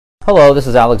Hello, this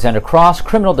is Alexander Cross,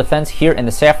 Criminal Defense here in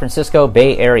the San Francisco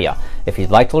Bay Area. If you'd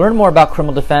like to learn more about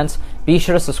criminal defense, be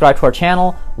sure to subscribe to our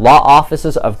channel, Law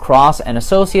Offices of Cross and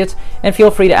Associates, and feel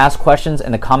free to ask questions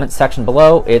in the comment section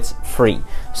below. It's free.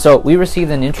 So we received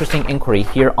an interesting inquiry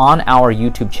here on our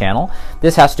YouTube channel.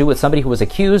 This has to do with somebody who was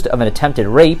accused of an attempted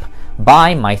rape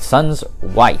by my son's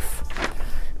wife.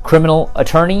 Criminal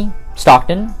attorney,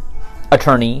 Stockton.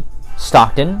 Attorney,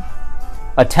 Stockton.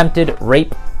 Attempted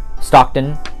rape,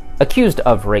 Stockton. Accused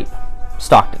of rape,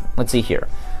 Stockton. Let's see here.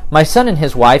 My son and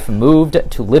his wife moved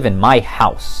to live in my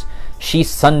house. She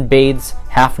sunbathes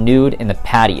half nude in the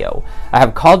patio. I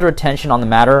have called her attention on the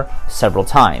matter several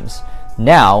times.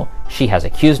 Now, she has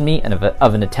accused me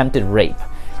of an attempted rape.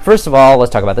 First of all,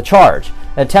 let's talk about the charge.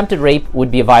 An attempted rape would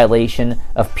be a violation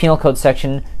of Penal Code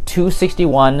Section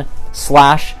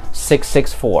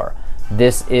 261/664.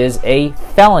 This is a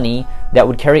felony that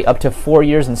would carry up to 4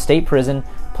 years in state prison,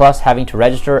 plus having to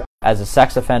register as a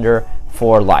sex offender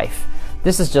for life.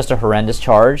 This is just a horrendous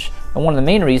charge, and one of the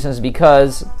main reasons is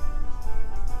because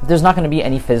there's not going to be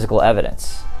any physical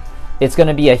evidence. It's going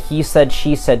to be a he said,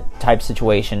 she said type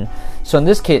situation. So in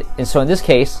this case,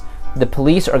 the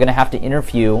police are going to have to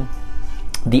interview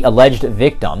the alleged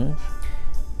victim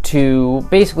to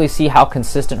basically see how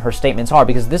consistent her statements are,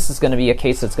 because this is going to be a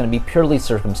case that's going to be purely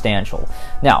circumstantial.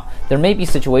 Now, there may be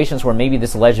situations where maybe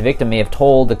this alleged victim may have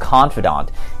told the confidant,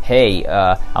 hey,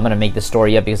 I'm going to make this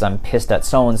story up because I'm pissed at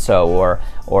so-and-so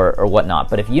or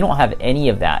whatnot. But if you don't have any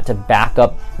of that to back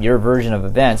up your version of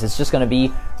events, it's just going to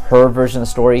be her version of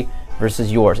the story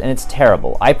versus yours, and it's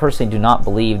terrible. I personally do not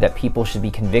believe that people should be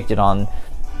convicted on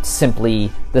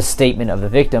simply the statement of the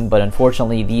victim, but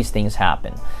unfortunately these things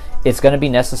happen. It's going to be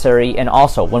necessary. And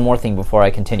also, one more thing before I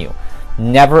continue.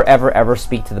 Never, ever, ever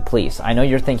speak to the police. I know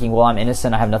you're thinking, well, I'm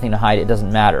innocent, I have nothing to hide, it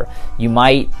doesn't matter. You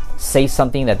might say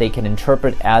something that they can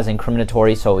interpret as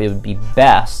incriminatory, so it would be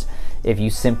best if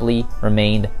you simply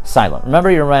remained silent.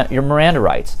 Remember your Miranda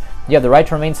rights. You have the right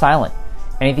to remain silent.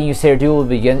 Anything you say or do will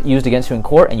be used against you in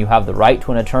court, and you have the right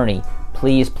to an attorney.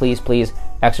 Please, please, please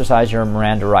exercise your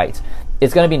Miranda rights.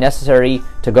 It's going to be necessary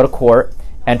to go to court,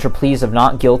 enter pleas of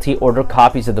not guilty, order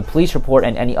copies of the police report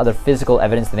and any other physical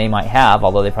evidence that they might have,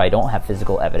 although they probably don't have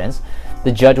physical evidence.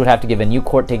 The judge would have to give a new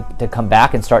court to come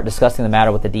back and start discussing the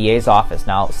matter with the DA's office.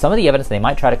 Now, some of the evidence they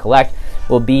might try to collect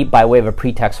will be by way of a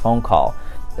pretext phone call.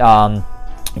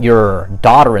 Your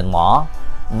daughter-in-law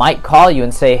might call you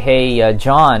and say, hey,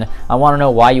 John, I want to know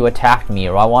why you attacked me,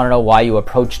 or I want to know why you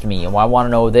approached me, or I want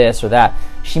to know this or that.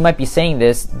 She might be saying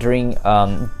this during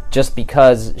just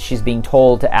because she's being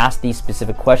told to ask these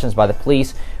specific questions by the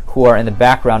police, who are in the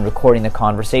background recording the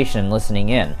conversation and listening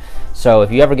in. So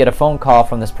if you ever get a phone call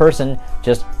from this person,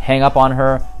 just hang up on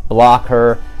her, block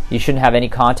her. You shouldn't have any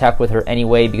contact with her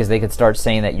anyway, because they could start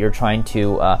saying that you're trying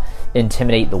to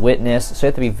intimidate the witness. So you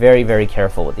have to be very, very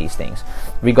careful with these things.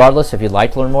 Regardless, if you'd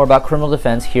like to learn more about criminal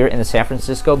defense here in the San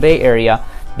Francisco Bay Area,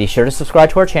 be sure to subscribe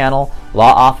to our channel,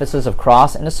 Law Offices of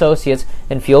Cross and Associates,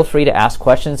 and feel free to ask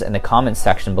questions in the comments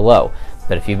section below.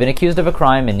 But if you've been accused of a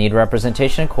crime and need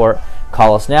representation in court,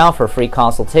 call us now for a free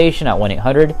consultation at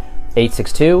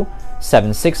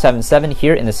 1-800-862-7677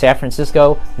 here in the San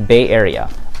Francisco Bay Area.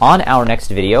 On our next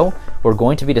video, we're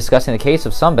going to be discussing the case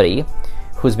of somebody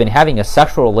who's been having a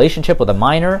sexual relationship with a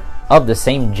minor of the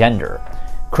same gender.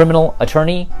 Criminal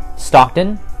attorney,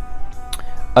 Stockton.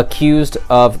 Accused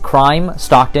of crime,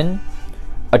 Stockton.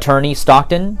 Attorney,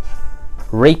 Stockton.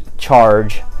 Rape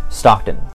charge, Stockton.